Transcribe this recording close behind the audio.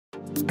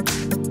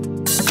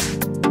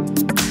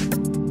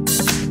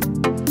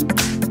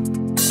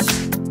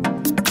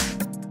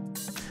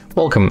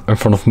Welcome, in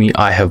front of me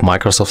I have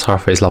Microsoft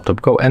Surface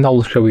Laptop Go, and I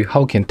will show you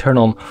how you can turn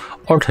on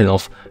or turn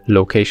off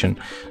location.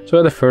 So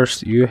at the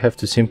first you have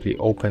to simply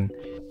open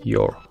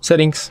your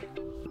settings.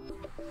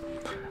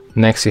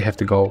 Next you have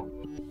to go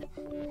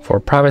for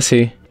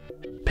privacy,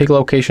 pick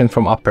location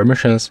from app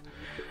permissions,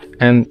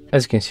 and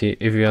as you can see,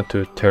 if you want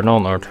to turn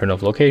on or turn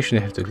off location,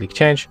 you have to click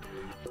change.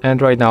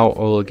 And right now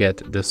we'll get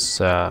this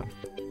the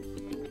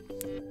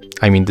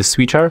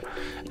switcher,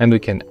 and we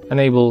can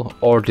enable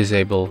or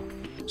disable,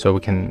 so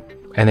we can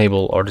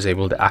enable or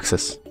disable the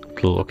access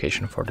to the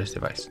location for this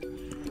device.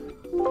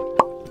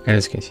 And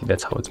as you can see,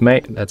 that's how it's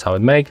made.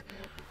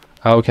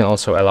 We can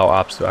also allow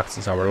apps to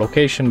access our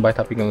location by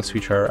tapping on the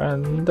switcher,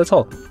 and that's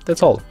all.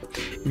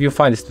 If you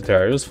find this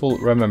tutorial useful,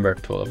 remember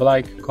to leave a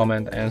like,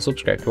 comment and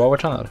subscribe to our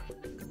channel.